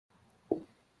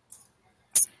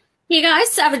Hey guys,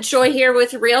 Savage Joy here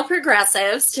with Real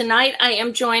Progressives. Tonight I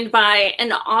am joined by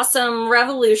an awesome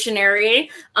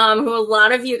revolutionary who a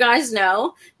lot of you guys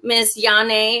know, Miss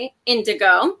YahNe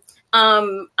Ndgo.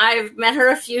 I've met her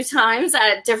a few times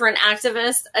at different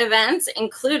activist events,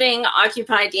 including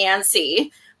Occupy DNC,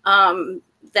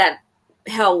 that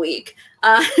Hell Week.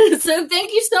 So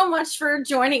thank you so much for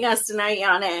joining us tonight,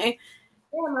 YahNe.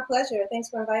 Yeah, my pleasure. Thanks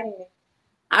for inviting me.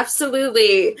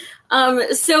 Absolutely.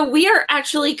 So we are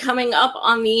actually coming up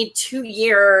on the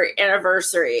 2-year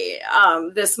anniversary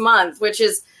this month, which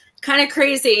is kind of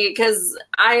crazy because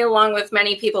I, along with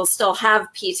many people, still have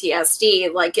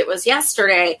PTSD like it was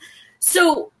yesterday.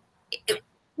 So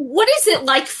what is it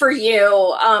like for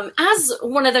you as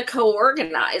one of the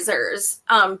co-organizers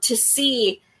to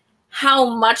see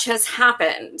how much has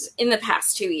happened in the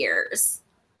past 2 years?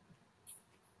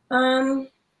 Um,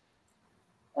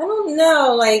 I don't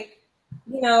know,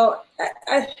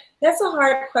 that's a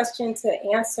hard question to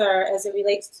answer as it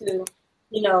relates to,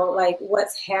 like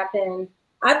what's happened.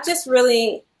 I've just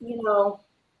really,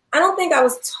 I don't think I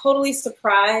was totally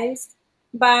surprised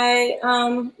by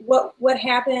what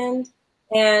happened,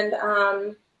 and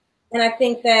I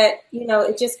think that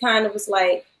it just kind of was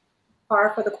like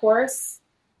par for the course.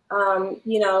 You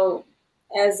know,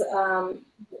 as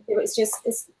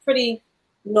it's pretty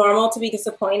normal to be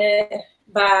disappointed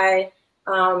by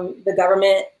the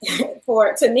government.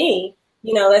 To me,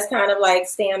 that's kind of like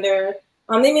standard.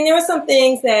 I mean, there were some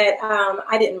things that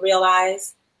I didn't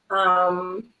realize.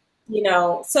 I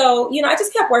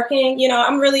just kept working.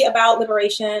 I'm really about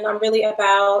liberation. I'm really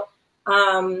about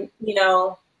the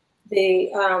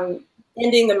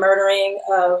ending the murdering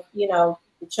of the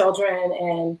children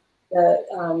and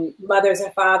the mothers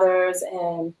and fathers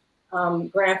and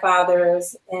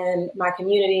grandfathers in my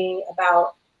community,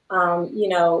 about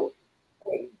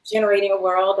generating a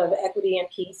world of equity and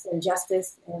peace and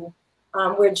justice, and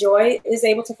where joy is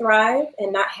able to thrive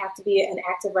and not have to be an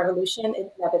active revolution in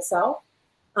and of itself.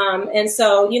 And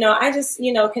so, I just,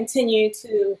 continue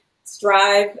to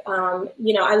strive.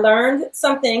 I learned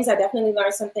some things. I definitely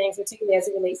learned some things, particularly as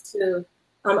it relates to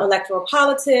electoral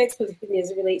politics, particularly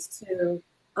as it relates to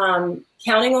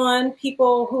counting on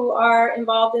people who are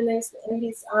involved in these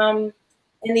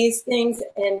things,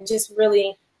 and just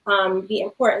really the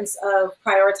importance of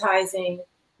prioritizing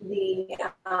the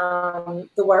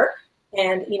work,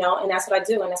 and that's what I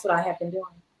do, and that's what I have been doing.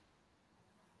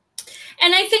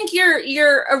 And I think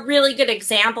you're a really good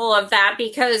example of that,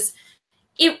 because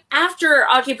after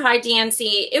Occupy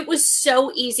DNC, it was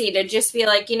so easy to just be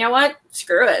like, you know what,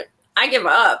 screw it, I give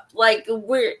up. Like,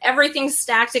 everything's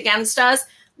stacked against us.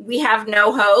 We have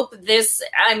no hope.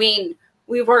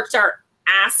 We worked our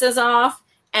asses off,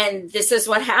 and this is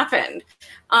what happened.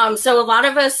 So a lot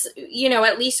of us,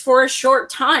 at least for a short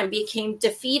time, became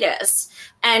defeatists,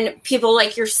 and people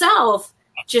like yourself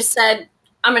just said,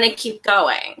 I'm going to keep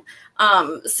going.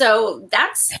 So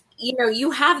that's,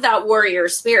 you have that warrior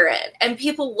spirit, and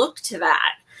people look to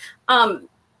that.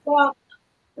 Well,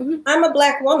 I'm a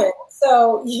Black woman,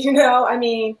 so,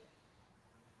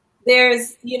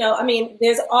 there's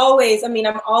always, I'm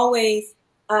always,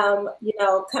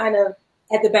 kind of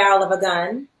at the barrel of a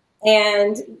gun.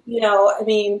 And,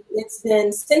 it's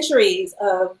been centuries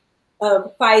of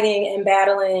fighting and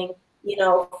battling,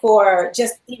 for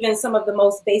just even some of the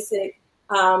most basic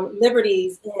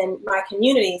liberties in my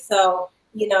community. So,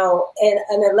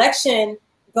 an election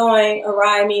going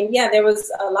awry, there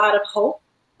was a lot of hope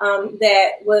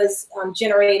that was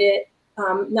generated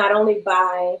not only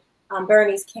by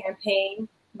Bernie's campaign,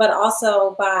 but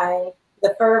also by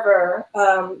the fervor,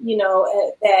 that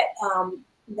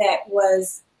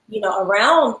was,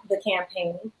 around the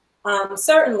campaign,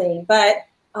 certainly. But,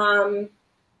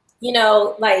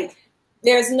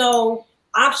 there's no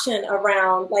option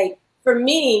around, like, for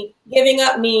me, giving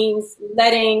up means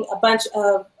letting a bunch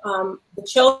of the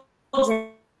children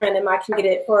in my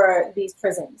community for these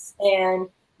prisons. And,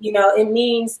 it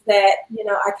means that,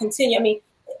 I continue.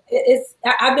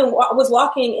 I was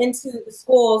walking into the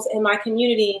schools in my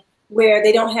community where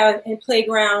they don't have a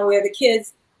playground, where the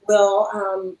kids will,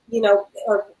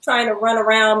 are trying to run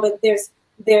around, but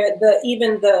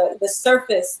even the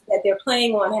surface that they're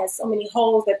playing on has so many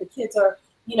holes that the kids are,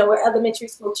 where elementary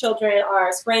school children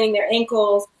are spraining their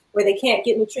ankles, where they can't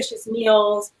get nutritious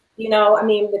meals.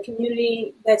 The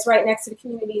community that's right next to the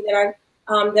community that I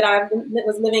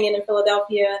was living in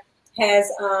Philadelphia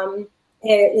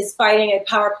is fighting a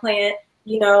power plant.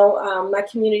 My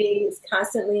community is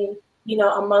constantly,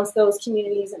 amongst those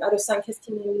communities and other sun-kissed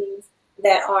communities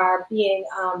that are being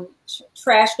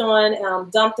trashed on,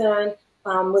 dumped on,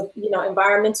 with,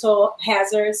 environmental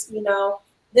hazards,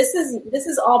 this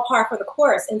is all par for the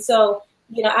course. And so,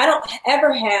 I don't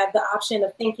ever have the option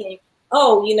of thinking,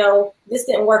 oh, this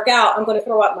didn't work out, I'm going to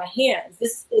throw up my hands.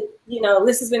 This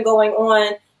has been going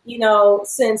on,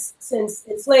 since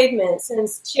enslavement,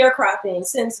 since sharecropping,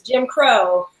 since Jim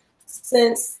Crow,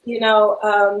 since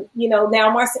now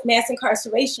mass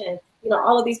incarceration,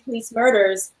 all of these police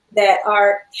murders that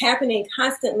are happening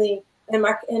constantly in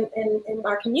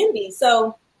our community.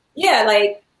 So yeah,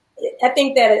 like, I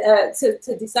think that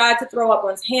to decide to throw up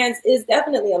one's hands is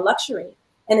definitely a luxury,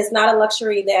 and it's not a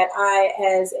luxury that I,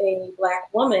 as a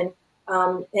Black woman,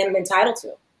 am entitled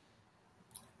to.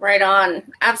 Right on.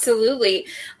 Absolutely.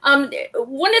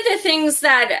 One of the things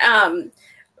that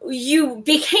you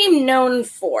became known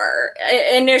for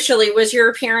initially was your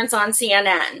appearance on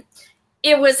CNN.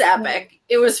 It was epic.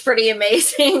 It was pretty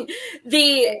amazing.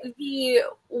 The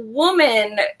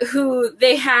woman who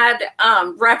they had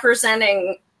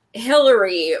representing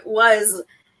Hillary was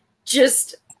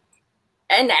just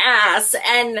an ass,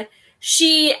 and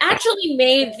she actually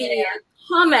made the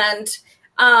comment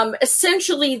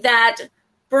essentially that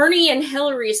Bernie and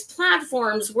Hillary's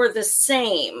platforms were the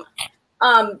same.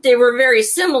 They were very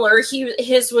similar.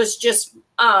 His was just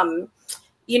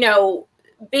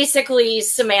basically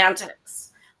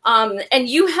semantics. And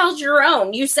you held your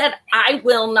own. You said, I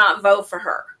will not vote for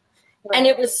her. Right. And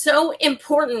it was so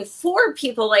important for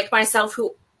people like myself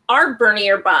who are Bernie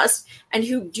or bust and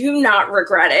who do not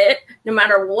regret it, no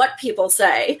matter what people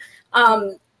say.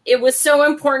 It was so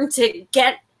important to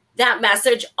get that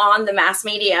message on the mass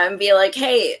media and be like,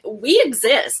 hey, we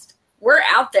exist. We're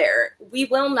out there. We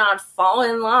will not fall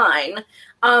in line.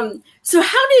 So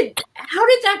how did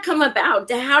that come about?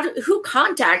 Who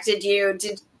contacted you?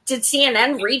 Did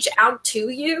CNN reach out to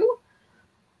you?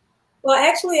 Well,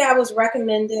 actually, I was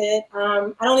recommended.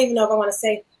 I don't even know if I want to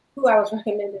say who I was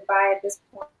recommended by at this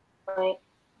point,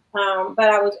 but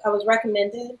I was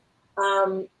recommended.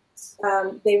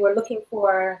 They were looking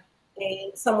for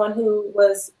someone who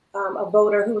was a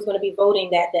voter who was going to be voting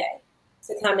that day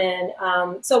to come in.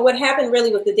 So what happened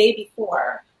really was the day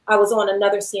before, I was on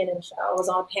another CNN show. I was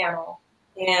on a panel,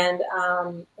 and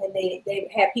they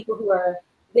had people who were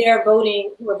there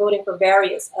voting for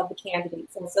various of the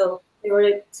candidates. And so there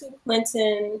were two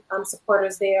Clinton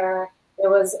supporters there. There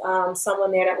was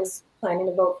someone there that was planning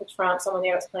to vote for Trump, someone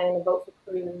there that was planning to vote for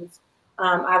Cruz.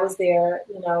 I was there,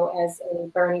 as a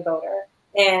Bernie voter.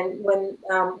 And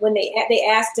when they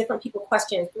asked different people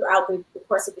questions throughout the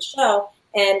course of the show,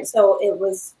 and so it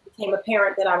became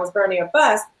apparent that I was Bernie or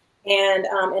bust. And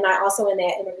I also in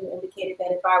that interview indicated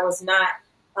that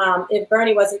if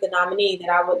Bernie wasn't the nominee, that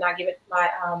I would not give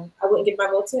I wouldn't give my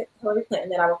vote to Hillary Clinton.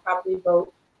 That I would probably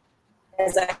vote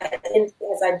as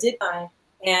I did mine.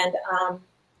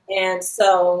 And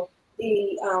so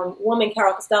the woman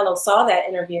Carol Costello saw that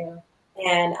interview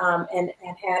and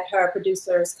had her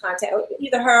producers contact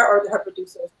either her or her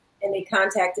producers, and they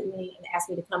contacted me and asked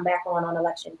me to come back on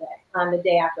election day, on the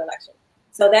day after election.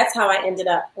 So that's how I ended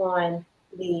up on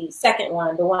the second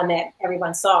one, the one that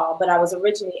everyone saw. But I was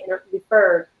originally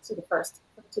referred to the first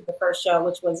show,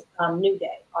 which was New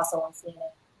Day, also on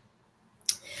CNN.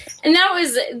 And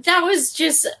that was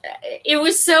just, it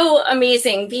was so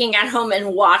amazing being at home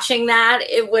and watching that.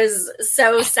 It was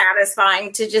so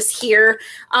satisfying to just hear,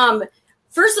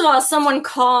 first of all, someone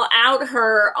call out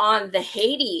her on the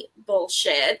Haiti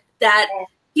bullshit that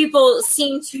people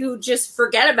seem to just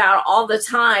forget about all the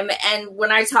time. And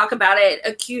when I talk about it,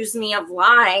 accuse me of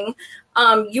lying.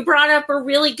 You brought up a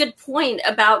really good point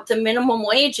about the minimum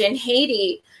wage in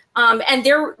Haiti. And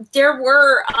there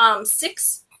were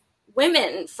 6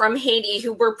 women from Haiti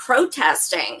who were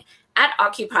protesting at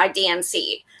Occupy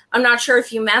DNC. I'm not sure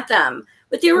if you met them,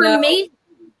 but they were amazing.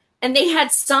 And they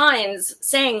had signs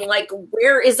saying, like,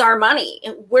 where is our money?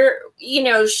 Where,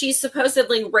 she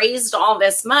supposedly raised all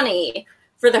this money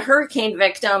for the hurricane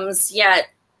victims, yet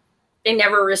they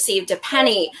never received a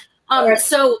penny.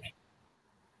 So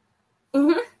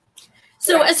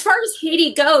as far as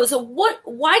Haiti goes,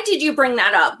 why did you bring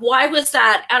that up? Why was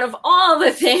that, out of all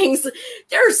the things,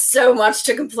 there's so much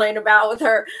to complain about with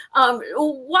her.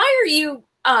 Why are you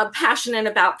passionate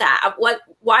about that?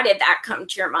 Why did that come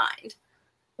to your mind?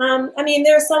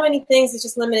 There are so many things. It's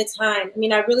just limited time.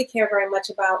 I really care very much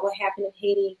about what happened in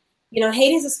Haiti.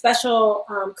 Haiti is a special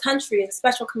country, it's a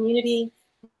special community.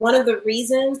 One of the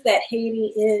reasons that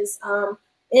Haiti is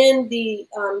in the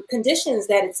conditions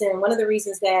that it's in, one of the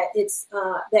reasons that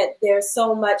that there's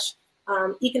so much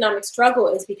economic struggle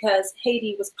is because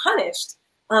Haiti was punished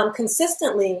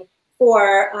consistently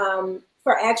for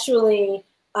actually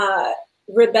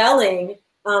revolting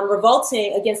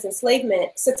against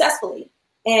enslavement successfully.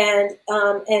 And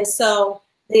so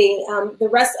the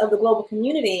rest of the global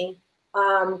community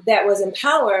that was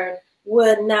empowered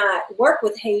would not work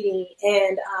with Haiti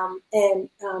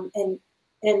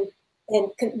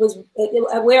was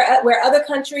where other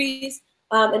countries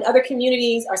and other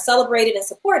communities are celebrated and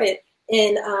supported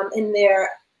in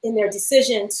their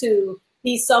decision to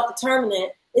be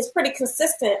self-determinant is pretty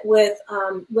consistent with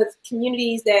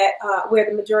communities that where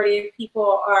the majority of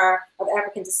people are of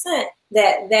African descent.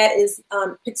 That is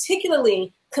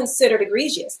particularly considered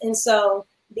egregious, and so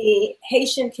the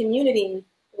Haitian community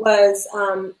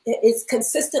it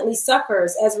consistently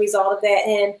suffers as a result of that,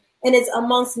 and it's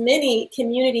amongst many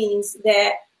communities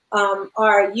that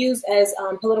are used as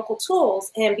political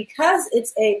tools, and because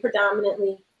it's a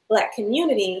predominantly Black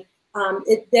community,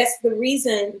 that's the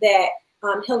reason that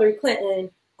Hillary Clinton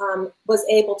was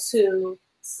able to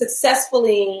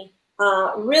successfully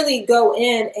really go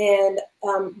in and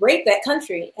rape that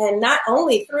country, and not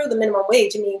only through the minimum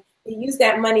wage. I mean, they used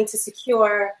that money to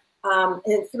secure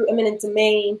and through eminent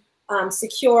domain,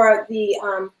 secure the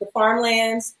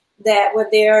farmlands that were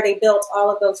there. They built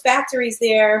all of those factories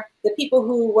there. The people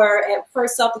who were at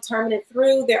first self-determined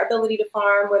through their ability to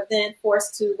farm were then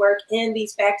forced to work in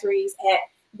these factories at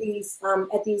these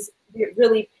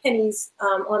really pennies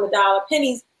on the dollar,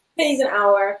 pennies an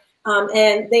hour.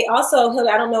 And they also,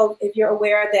 I don't know if you're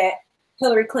aware that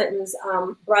Hillary Clinton's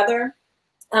brother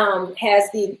has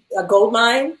a gold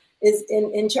mine, is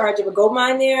in charge of a gold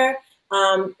mine there.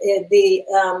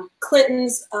 The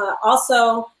Clintons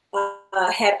also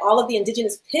had all of the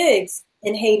indigenous pigs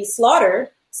in Haiti slaughtered,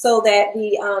 so that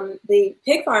the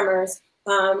pig farmers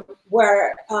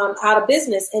were out of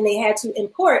business, and they had to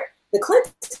import the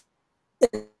Clinton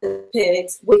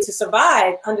pigs to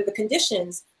survive under the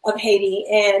conditions of Haiti.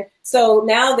 And so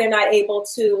now they're not able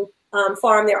to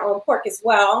farm their own pork as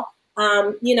well.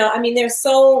 There's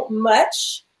so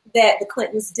much that the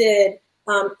Clintons did,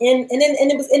 and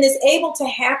it's able to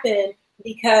happen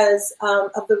because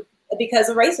of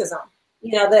racism.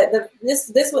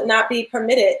 This would not be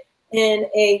permitted in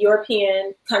a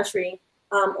European country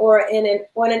or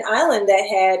on an island that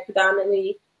had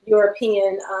predominantly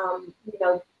European,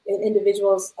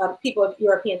 individuals, people of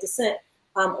European descent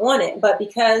on it. But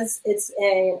because it's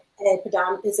a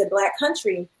Black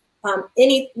country,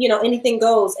 anything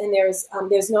goes, and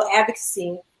there's no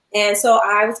advocacy. And so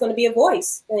I was going to be a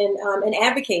voice and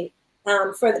advocate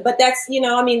but that's,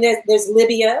 there's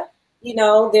Libya,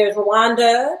 there's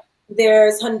Rwanda,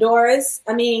 there's Honduras.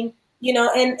 And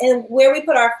where we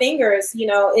put our fingers,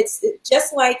 it's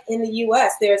just like in the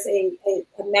U.S., there's a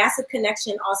massive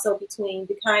connection also between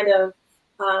the kind of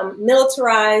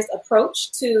militarized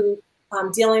approach to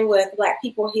dealing with Black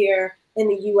people here in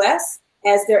the U.S.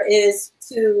 as there is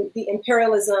to the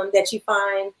imperialism that you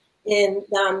find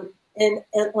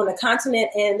on the continent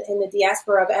and in the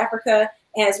diaspora of Africa,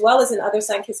 as well as in other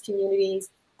sun-kissed communities,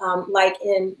 like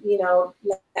in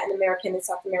Latin American and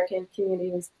South American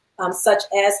communities, such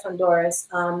as Honduras,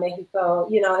 Mexico,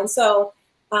 and so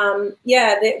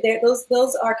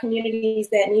those are communities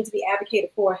that need to be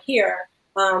advocated for here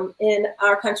in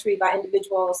our country by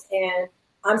individuals, and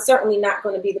I'm certainly not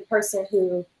going to be the person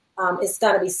who is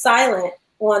going to be silent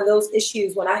on those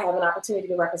issues when I have an opportunity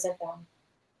to represent them.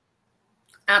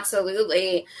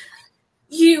 Absolutely.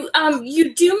 You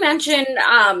do mention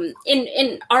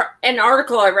in an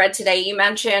article I read today, you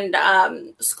mentioned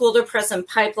school to prison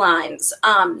pipelines.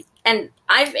 And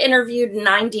I've interviewed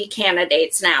 90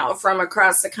 candidates now from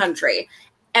across the country.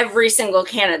 Every single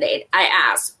candidate I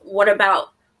ask, what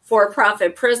about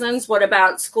for-profit prisons? What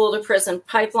about school to prison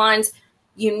pipelines?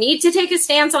 You need to take a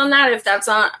stance on that. If that's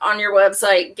on your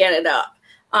website, get it up.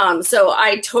 So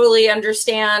I totally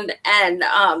understand. And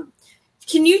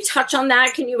can you touch on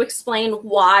that? Can you explain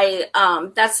why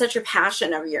that's such a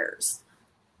passion of yours?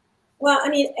 Well,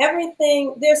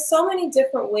 there's so many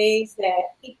different ways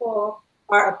that people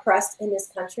are oppressed in this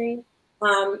country.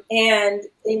 And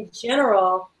in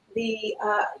general, the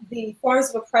forms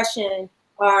of oppression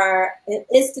are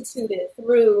instituted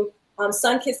through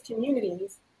sun-kissed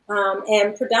communities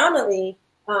and predominantly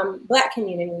Black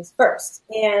communities first.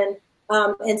 And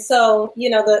so,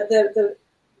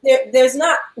 there's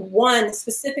not one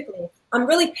specifically. I'm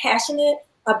really passionate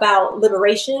about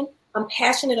liberation. I'm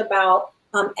passionate about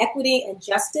equity and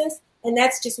justice, and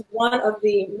that's just one of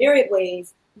the myriad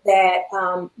ways that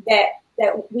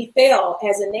we fail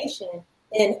as a nation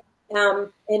in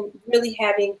really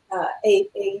having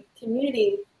a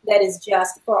community that is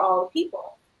just for all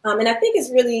people. And I think it's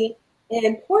really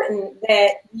important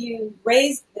that you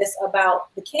raise this about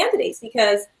the candidates,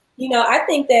 because I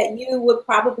think that you would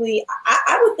probably,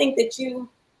 I would think that you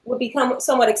would become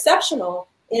somewhat exceptional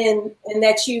in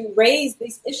that you raise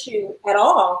this issue at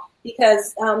all,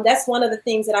 because that's one of the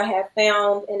things that I have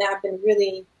found and I've been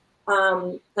really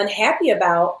unhappy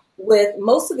about with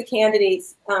most of the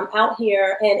candidates out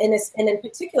here, and in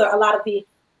particular, a lot of the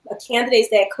candidates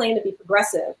that claim to be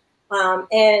progressive,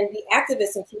 and the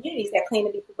activists and communities that claim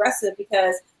to be progressive,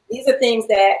 because these are things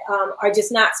that are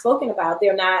just not spoken about.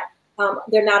 They're not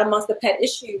amongst the pet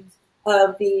issues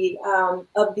of the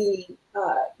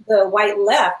white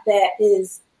left that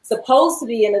is supposed to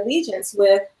be in allegiance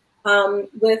with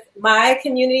my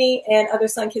community and other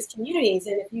sun-kissed communities.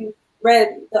 And if you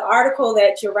read the article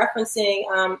that you're referencing,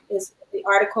 is the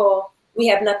article "We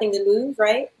Have Nothing to Lose,"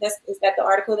 right? Is that the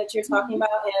article that you're talking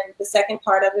about? And the second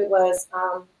part of it was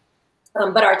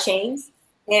 "But Our Chains."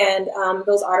 And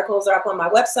those articles are up on my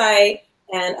website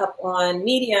and up on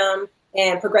Medium.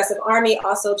 And Progressive Army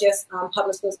also just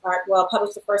published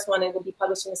published the first one and will be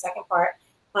publishing the second part.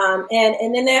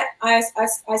 And then that I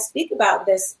speak about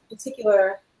this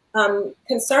particular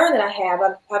concern that I have.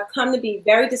 I've come to be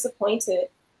very disappointed.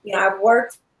 You know, I've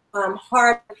worked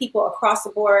hard with people across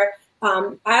the board.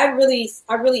 I really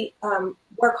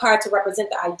work hard to represent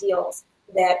the ideals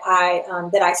that I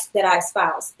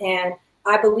espouse, and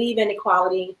I believe in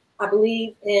equality. I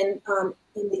believe in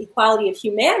the equality of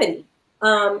humanity.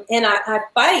 And I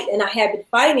fight, and I have been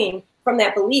fighting from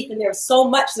that belief. And there's so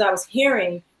much that I was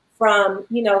hearing from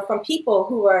people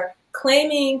who are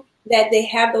claiming that they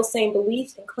have those same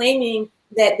beliefs and claiming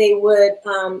that they would,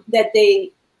 that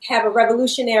they have a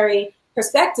revolutionary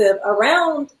perspective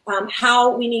around how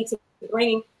we need to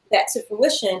bring that to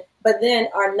fruition, but then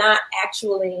are not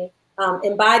actually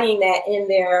embodying that in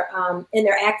their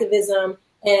activism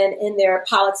and in their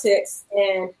politics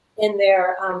and in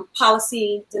their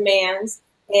policy demands.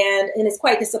 And it's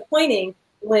quite disappointing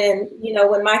when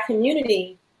my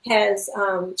community has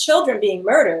children being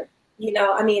murdered.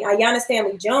 I mean, Ayanna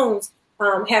Stanley Jones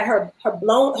had her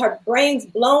brains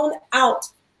blown out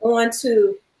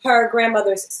onto her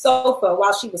grandmother's sofa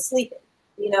while she was sleeping,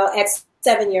 at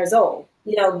 7 years old.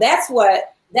 That's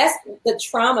the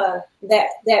trauma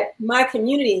that my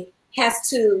community has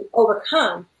to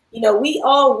overcome. We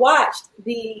all watched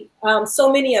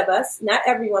so many of us, not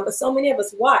everyone, but so many of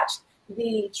us watched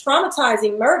the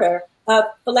traumatizing murder of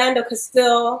Philando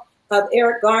Castile, of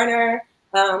Eric Garner,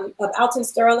 of Alton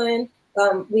Sterling.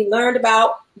 We learned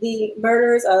about the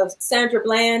murders of Sandra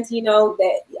Bland,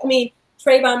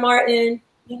 Trayvon Martin,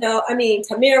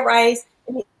 Tamir Rice.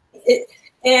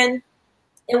 And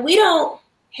we don't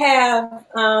have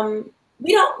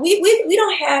we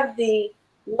don't have the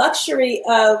luxury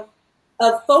of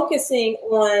focusing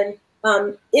on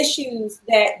issues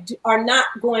that are not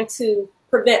going to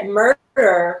prevent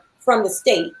murder from the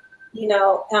state,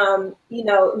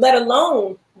 let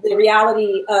alone the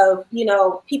reality of,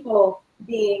 people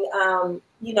being,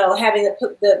 having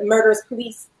the murderous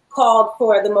police called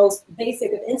for the most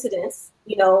basic of incidents,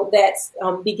 that's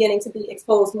beginning to be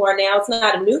exposed more now. It's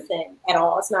not a new thing at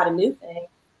all. It's not a new thing,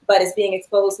 but it's being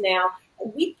exposed now.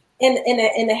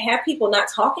 And to have people not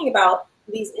talking about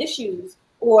these issues,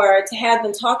 or to have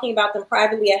them talking about them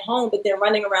privately at home, but then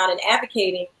running around and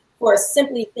advocating for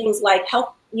simply things like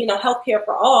healthcare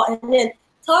for all, and then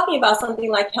talking about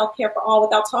something like healthcare for all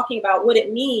without talking about what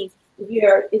it means if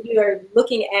you're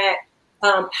looking at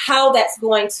how that's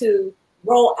going to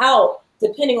roll out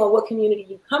depending on what community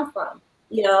you come from.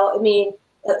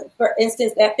 For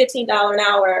instance, that $15 an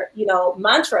hour,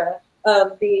 mantra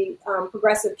of the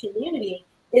progressive community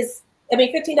is,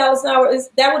 $15 an hour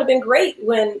that would have been great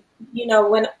when 10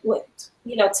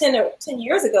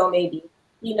 years ago, maybe.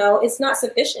 It's not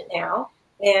sufficient now.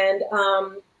 And,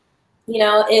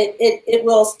 it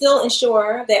will still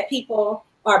ensure that people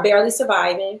are barely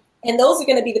surviving. And those are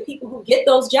going to be the people who get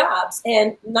those jobs.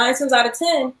 And 9 times out of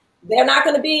 10, they're not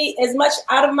going to be as much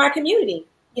out of my community.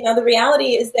 The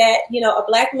reality is that, a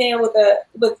Black man with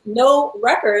no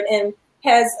record and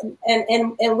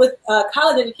with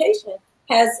college education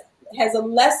has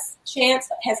less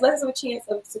of a chance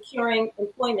of securing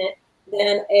employment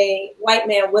than a white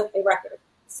man with a record.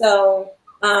 So,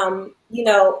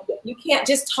 you can't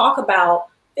just talk about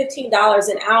 $15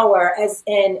 an hour as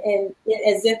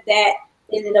if that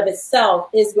in and of itself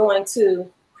is going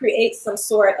to create some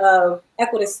sort of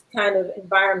equitous kind of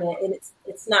environment, and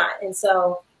it's not. And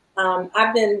so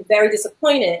I've been very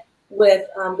disappointed with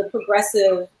the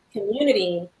progressive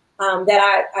community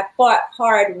that I fought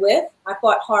hard with, I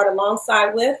fought hard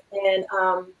alongside with, and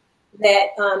that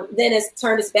then has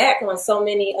turned its back on so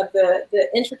many of the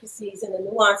intricacies and the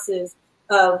nuances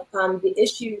of the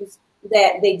issues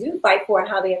that they do fight for and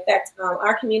how they affect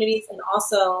our communities, and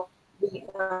also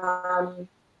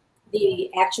the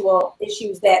actual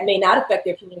issues that may not affect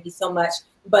their community so much,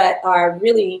 but are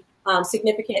really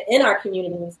significant in our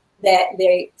communities that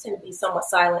they tend to be somewhat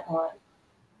silent on.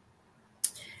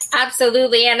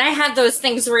 Absolutely. And I had those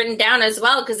things written down as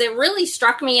well, because it really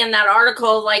struck me in that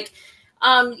article, like,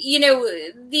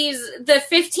 the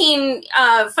 15,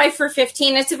 Fight for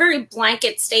 15, it's a very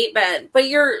blanket statement, but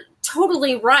you're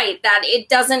totally right that it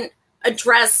doesn't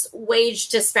address wage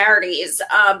disparities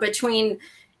between,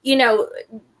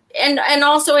 and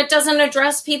also it doesn't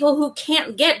address people who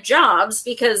can't get jobs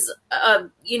because,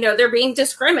 they're being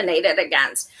discriminated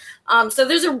against. So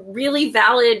those are really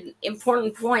valid,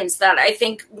 important points that I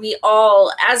think we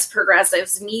all, as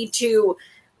progressives, need to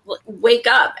wake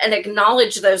up and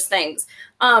acknowledge those things.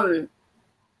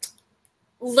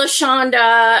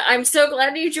 LaShonda, I'm so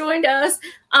glad you joined us.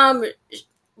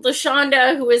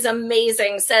 LaShonda, who is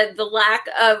amazing, said the lack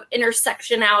of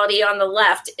intersectionality on the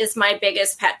left is my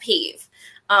biggest pet peeve.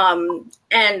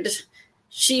 And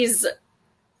she's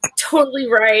totally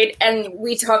right. And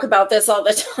we talk about this all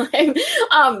the time.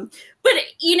 But,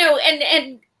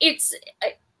 and it's,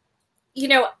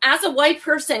 as a white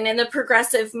person in the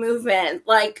progressive movement,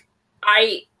 like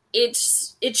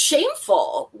it's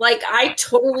shameful. Like, I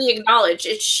totally acknowledge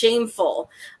it's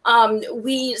shameful.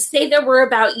 We say that we're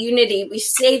about unity. We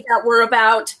say that we're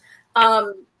about,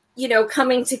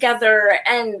 coming together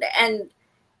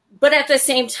but at the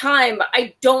same time,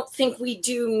 I don't think we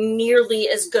do nearly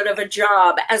as good of a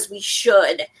job as we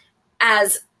should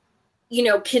as,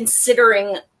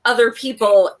 considering other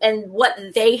people and what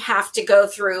they have to go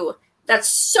through. That's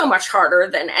so much harder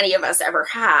than any of us ever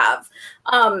have.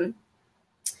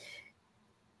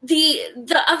 The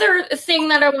other thing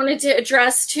that I wanted to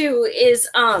address too is,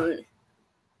 I'm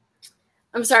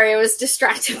sorry, I was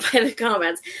distracted by the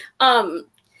comments.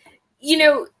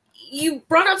 You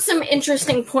brought up some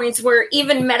interesting points where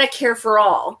even Medicare for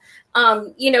all,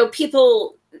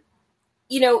 people,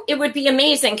 it would be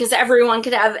amazing because everyone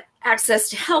could have access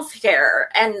to health care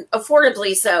and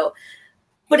affordably so,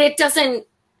 but it doesn't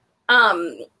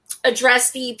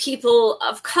address the people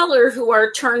of color who are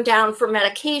turned down for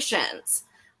medications,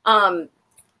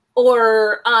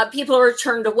 or people who are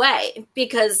turned away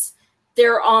because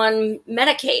they're on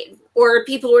Medicaid, or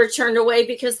people who are turned away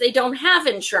because they don't have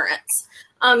insurance.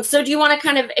 So do you want to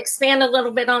kind of expand a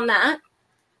little bit on that?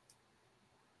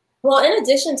 Well, in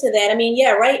addition to that,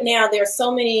 right now there are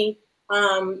so many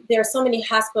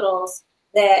hospitals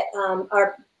that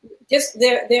are just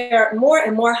there are more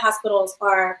and more hospitals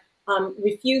are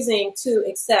refusing to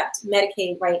accept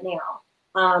Medicaid right now.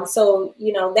 So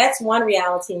that's one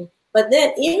reality. But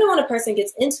then even when a person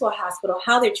gets into a hospital,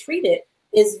 how they're treated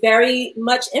is very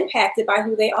much impacted by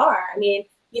who they are.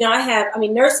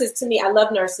 Nurses, to me, I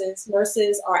love nurses.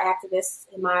 Nurses are activists,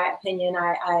 in my opinion.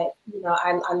 I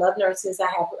love nurses. I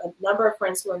have a number of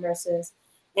friends who are nurses.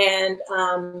 And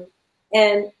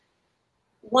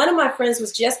one of my friends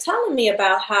was just telling me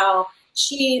about how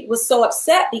she was so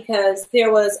upset because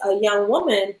there was a young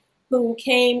woman who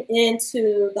came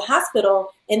into the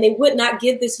hospital and they would not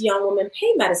give this young woman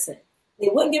pain medicine. They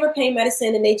wouldn't give her pain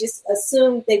medicine, and they just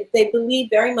assumed, they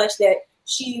believed very much that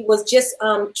she was just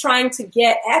trying to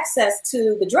get access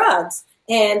to the drugs,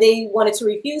 and they wanted to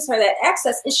refuse her that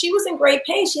access. And she was in great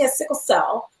pain. She has sickle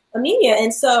cell anemia.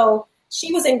 And so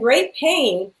she was in great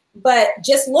pain, but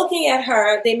just looking at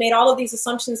her, they made all of these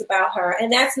assumptions about her.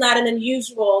 And that's not an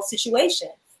unusual situation.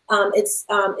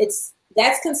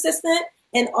 That's consistent.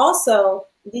 And also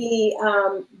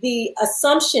the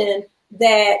assumption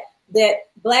that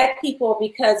Black people,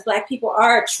 because Black people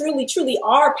are truly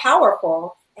are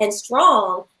powerful and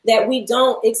strong, that we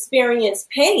don't experience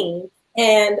pain.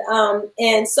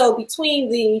 And so between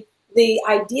the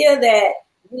idea that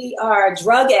we are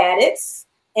drug addicts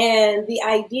and the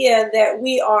idea that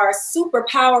we are super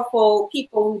powerful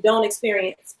people who don't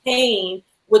experience pain,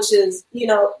 which is,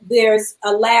 there's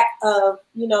a lack of,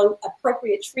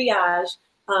 appropriate triage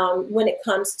when it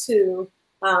comes to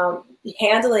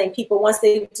handling people once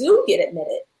they do get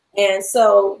admitted. And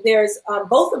so there's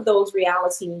both of those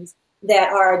realities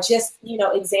that are just,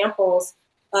 examples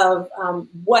of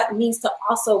what needs to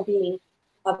also be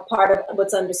a part of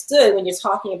what's understood when you're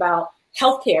talking about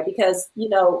healthcare, because,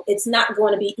 it's not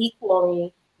going to be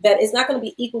equally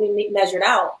measured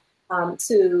out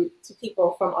to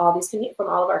people from all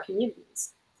of our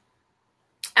communities.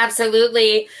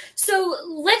 Absolutely. So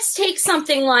let's take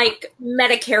something like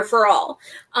Medicare for all.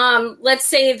 Let's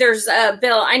say there's a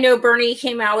bill. I know Bernie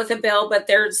came out with a bill, but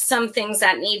there's some things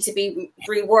that need to be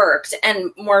reworked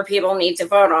and more people need to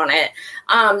vote on it.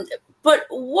 But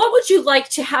what would you like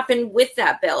to happen with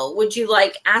that bill? Would you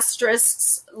like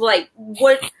asterisks? Like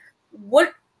what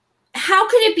how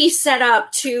could it be set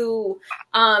up to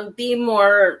be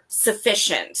more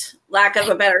sufficient, lack of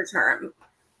a better term?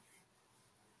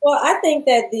 Well, I think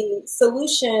that the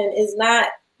solution is not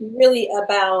really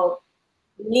about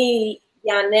me,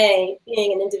 YahNe,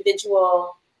 being an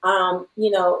individual,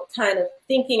 kind of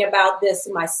thinking about this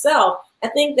myself. I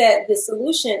think that the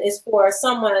solution is for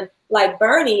someone like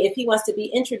Bernie, if he wants to be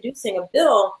introducing a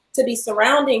bill, to be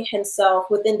surrounding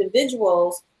himself with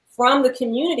individuals from the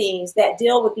communities that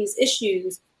deal with these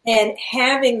issues, and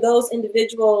having those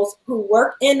individuals who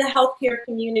work in the healthcare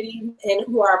community and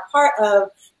who are part of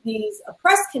these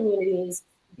oppressed communities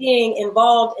being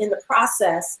involved in the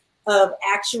process of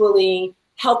actually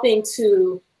helping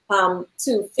to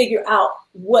figure out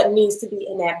what needs to be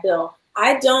in that bill.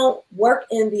 I don't work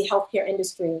in the healthcare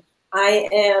industry.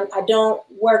 I don't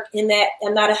work in that.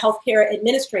 I'm not a healthcare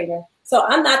administrator. So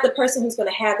I'm not the person who's going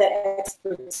to have that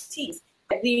expertise.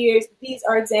 These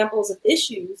are examples of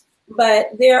issues, but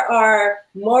there are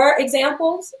more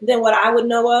examples than what I would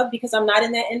know of because I'm not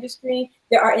in that industry.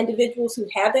 There are individuals who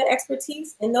have that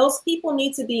expertise, and those people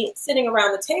need to be sitting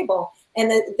around the table.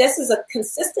 And this is a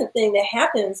consistent thing that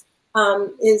happens,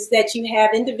 is that you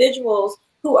have individuals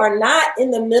who are not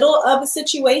in the middle of a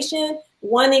situation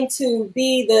wanting to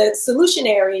be the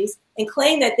solutionaries and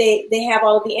claim that they have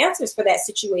all of the answers for that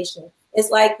situation. It's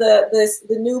like the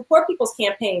new Poor People's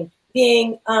Campaign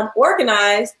being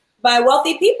organized by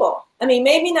wealthy people. I mean,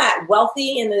 maybe not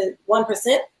wealthy in the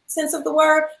 1% sense of the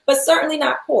word, but certainly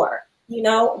not poor. You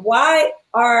know, why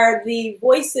are the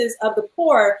voices of the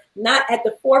poor not at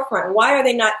the forefront? Why are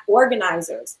they not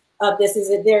organizers of this? Is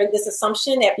it there this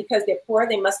assumption that because they're poor,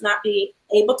 they must not be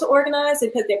able to organize?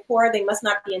 Because they're poor, they must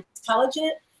not be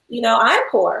intelligent? You know, I'm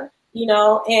poor,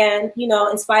 and,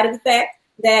 in spite of the fact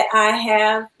that I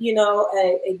have,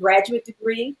 a graduate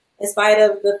degree, in spite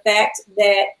of the fact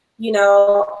that,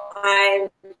 I'm,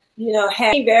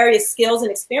 having various skills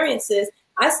and experiences,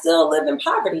 I still live in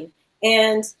poverty.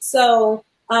 And so,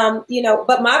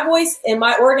 but my voice and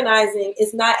my organizing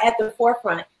is not at the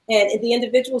forefront. And the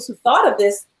individuals who thought of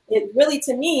this, it really,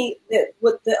 to me, that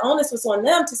what the onus was on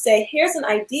them to say, here's an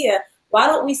idea. Why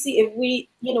don't we see if we,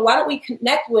 why don't we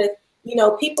connect with,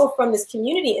 people from this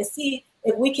community and see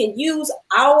if we can use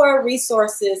our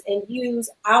resources and use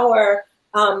our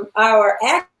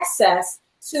access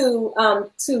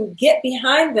to get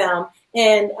behind them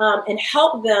and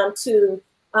help them to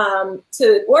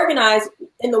organize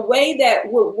in the way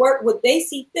that would work what they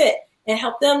see fit, and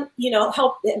help them,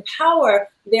 help empower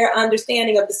their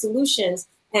understanding of the solutions,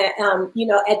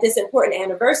 at this important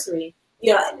anniversary.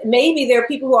 Maybe there are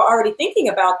people who are already thinking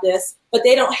about this, but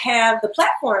they don't have the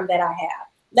platform that I have.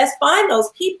 Let's find those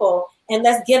people and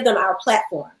let's give them our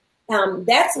platform.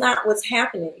 That's not what's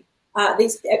happening.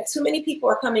 Too many people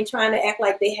are coming trying to act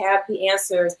like they have the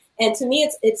answers, and to me,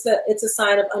 it's a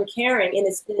sign of uncaring, and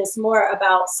it's more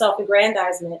about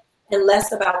self-aggrandizement and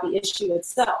less about the issue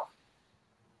itself.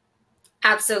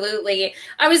 Absolutely.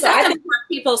 I was at the Poor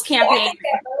People's Campaign.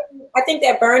 I think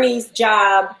that Bernie's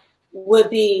job would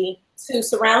be to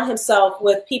surround himself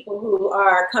with people who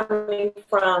are coming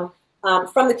from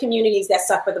the communities that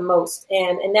suffer the most,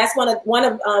 and that's one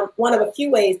of a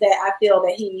few ways that I feel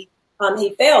that he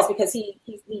fails, because he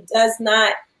does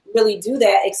not really do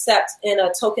that except in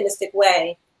a tokenistic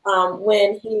way,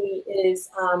 when he is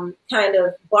kind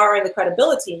of borrowing the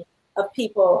credibility of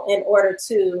people in order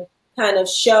to kind of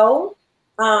show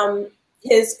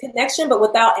his connection, but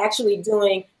without actually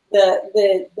doing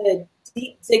the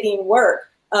deep digging work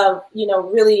of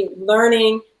really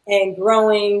learning and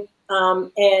growing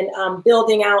and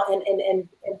building out and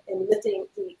lifting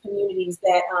the communities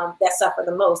that suffer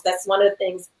the most. That's one of the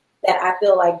things that I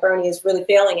feel like Bernie is really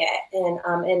failing at,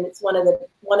 and it's one of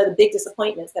the big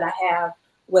disappointments that I have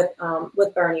with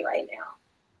Bernie right now.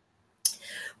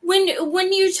 When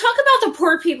you talk about the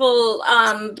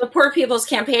Poor People's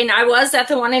Campaign, I was at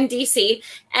the one in DC,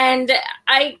 and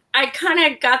I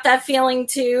kind of got that feeling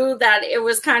too, that it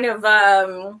was kind of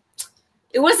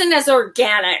it wasn't as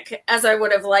organic as I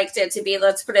would have liked it to be.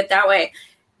 Let's put it that way.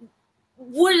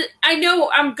 I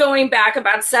know I'm going back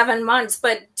about 7 months,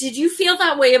 but did you feel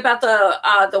that way about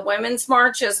the Women's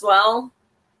March as well?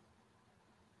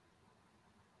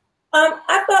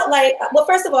 I felt like, well,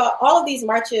 first of all of these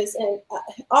marches,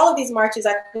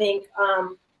 I think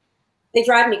they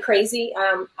drive me crazy.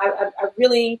 I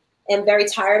really am very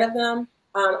tired of them.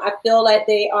 I feel like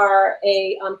they are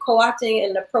a co-opting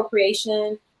and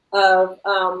appropriation of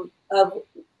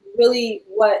really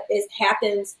what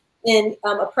happens in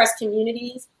oppressed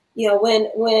communities. When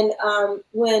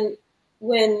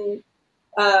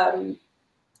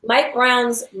Mike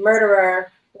Brown's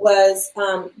murderer was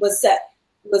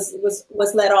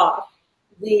was let off,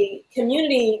 the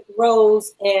community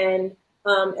rose and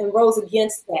rose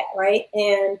against that, right?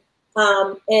 And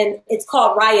it's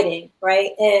called rioting,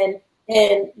 right? And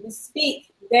we speak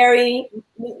very,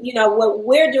 what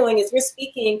we're doing is we're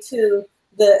speaking to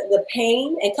the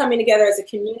pain and coming together as a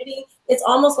community. It's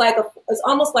almost like a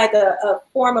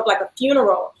form of like a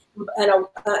funeral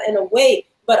and a wake,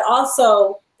 but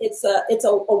also it's a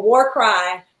war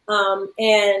cry,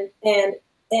 and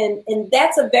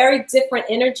that's a very different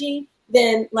energy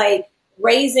than like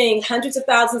raising hundreds of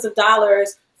thousands of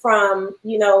dollars from,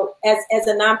 as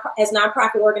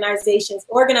nonprofit organizations,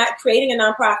 creating a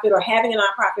nonprofit or having a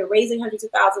nonprofit, raising hundreds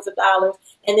of thousands of dollars,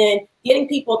 and then getting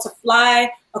people to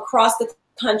fly across the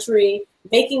country,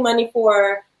 making money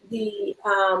for the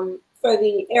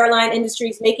airline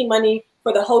industries, making money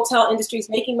for the hotel industries,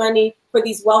 making money for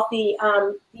these wealthy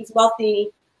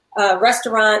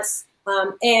restaurants,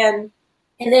 and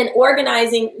then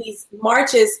organizing these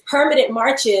marches, permanent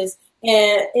marches,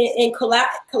 and in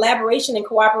collaboration and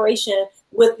cooperation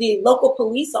with the local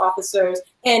police officers,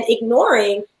 and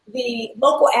ignoring the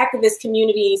local activist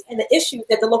communities and the issues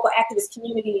that the local activist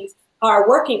communities are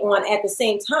working on at the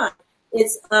same time.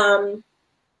 It's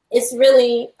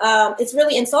really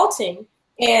insulting,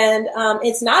 and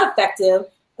it's not effective.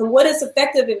 And what it's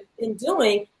effective in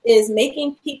doing is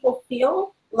making people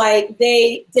feel like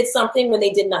they did something when they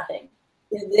did nothing.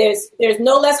 There's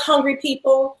no less hungry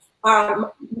people.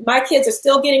 My kids are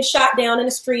still getting shot down in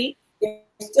the street. They're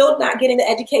still not getting the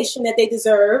education that they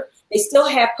deserve. They still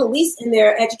have police in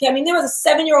their education. I mean, there was a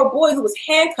 7-year-old boy who was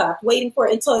handcuffed waiting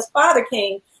until his father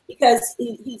came because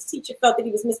his teacher felt that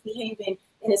he was misbehaving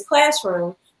in his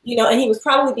classroom, and he was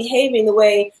probably behaving the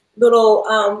way little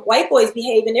white boys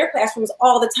behave in their classrooms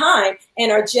all the time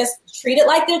and are just treated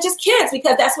like they're just kids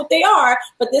because that's what they are.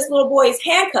 But this little boy is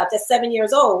handcuffed at 7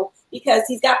 years old because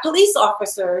he's got police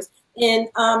officers in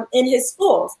his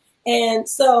schools. And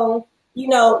so,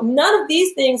 none of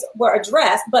these things were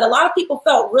addressed, but a lot of people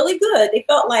felt really good. They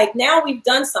felt like now we've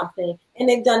done something, and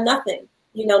they've done nothing.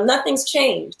 Nothing's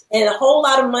changed. And a whole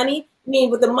lot of money,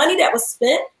 with the money that was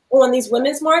spent on these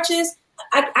women's marches,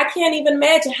 I can't even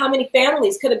imagine how many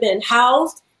families could have been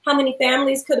housed, how many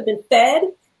families could have been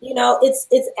fed.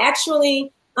 It's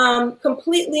actually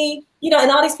completely,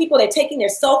 and all these people that are taking their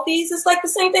selfies, it's like the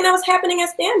same thing that was happening at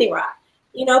Standing Rock.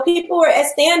 People were at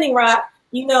Standing Rock,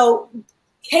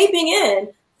 caping in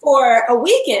for a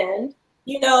weekend,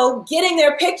 getting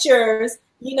their pictures,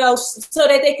 so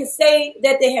that they could say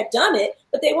that they had done it,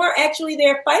 but they weren't actually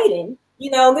there fighting.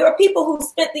 There were people who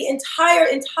spent the entire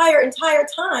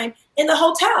time in the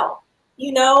hotel,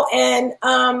 and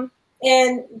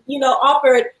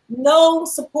offered no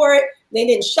support. They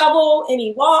didn't shovel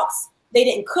any walks. They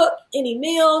didn't cook any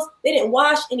meals. They didn't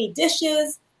wash any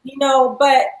dishes,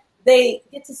 but they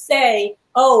get to say,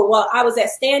 oh, well, I was at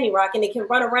Standing Rock, and they can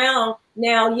run around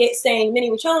now yet saying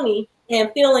Minnie Wachoni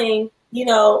and feeling,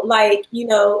 like,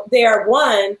 they're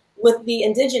one with the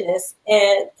indigenous,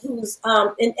 and who's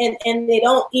and they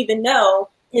don't even know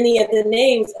any of the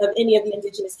names of any of the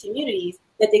indigenous communities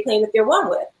that they claim that they're one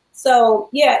with. So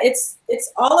yeah, it's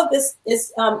all of this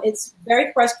is it's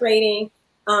very frustrating,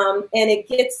 and it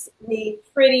gets me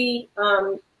pretty.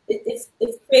 It's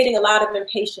creating a lot of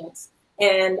impatience,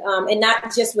 and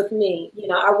not just with me.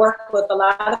 I work with a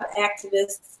lot of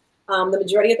activists. The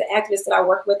majority of the activists that I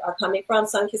work with are coming from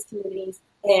sun-kissed communities,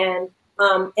 and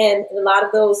a lot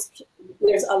of those,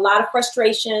 there's a lot of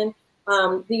frustration.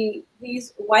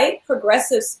 These white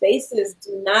progressive spaces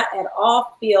do not at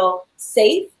all feel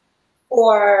safe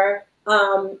for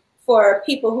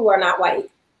people who are not white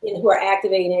and who are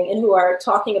activating and who are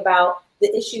talking about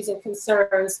the issues and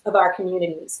concerns of our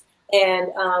communities.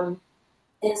 And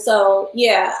so,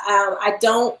 yeah, I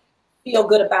don't feel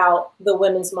good about the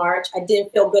Women's March. I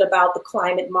didn't feel good about the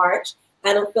Climate March.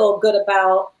 I don't feel good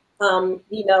about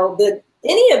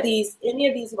any of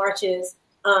these marches,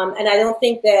 and I don't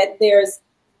think that there's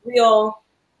real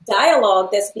dialogue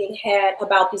that's being had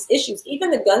about these issues, even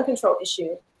the gun control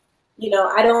issue.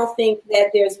 I don't think that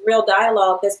there's real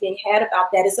dialogue that's being had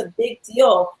about that. It's a big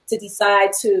deal to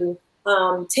decide to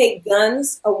take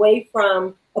guns away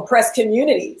from oppressed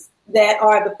communities that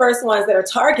are the first ones that are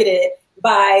targeted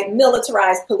by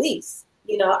militarized police.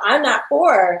 I'm not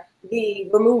for the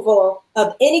removal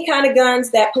of any kind of guns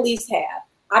that police have.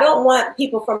 I don't want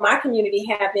people from my community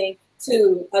having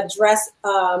to address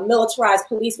militarized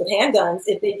police with handguns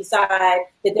if they decide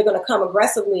that they're going to come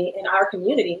aggressively in our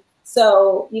community.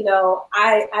 So,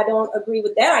 I don't agree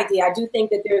with that idea. I do think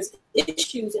that there's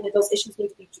issues and that those issues need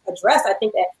to be addressed. I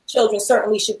think that children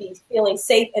certainly should be feeling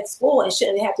safe at school and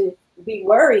shouldn't have to be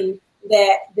worried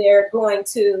that they're going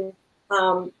to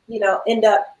end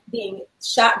up being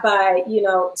shot by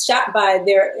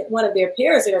one of their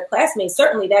peers or their classmates.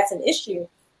 Certainly that's an issue.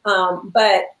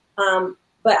 But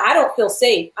I don't feel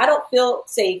safe. I don't feel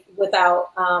safe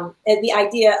without the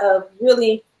idea of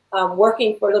really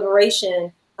working for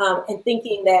liberation and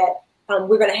thinking that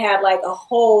we're going to have like a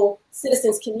whole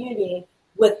citizens community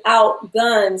without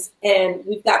guns and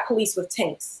we've got police with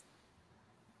tanks.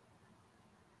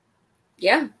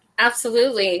 Yeah,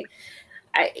 absolutely.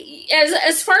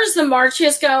 As far as the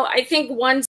marches go, I think one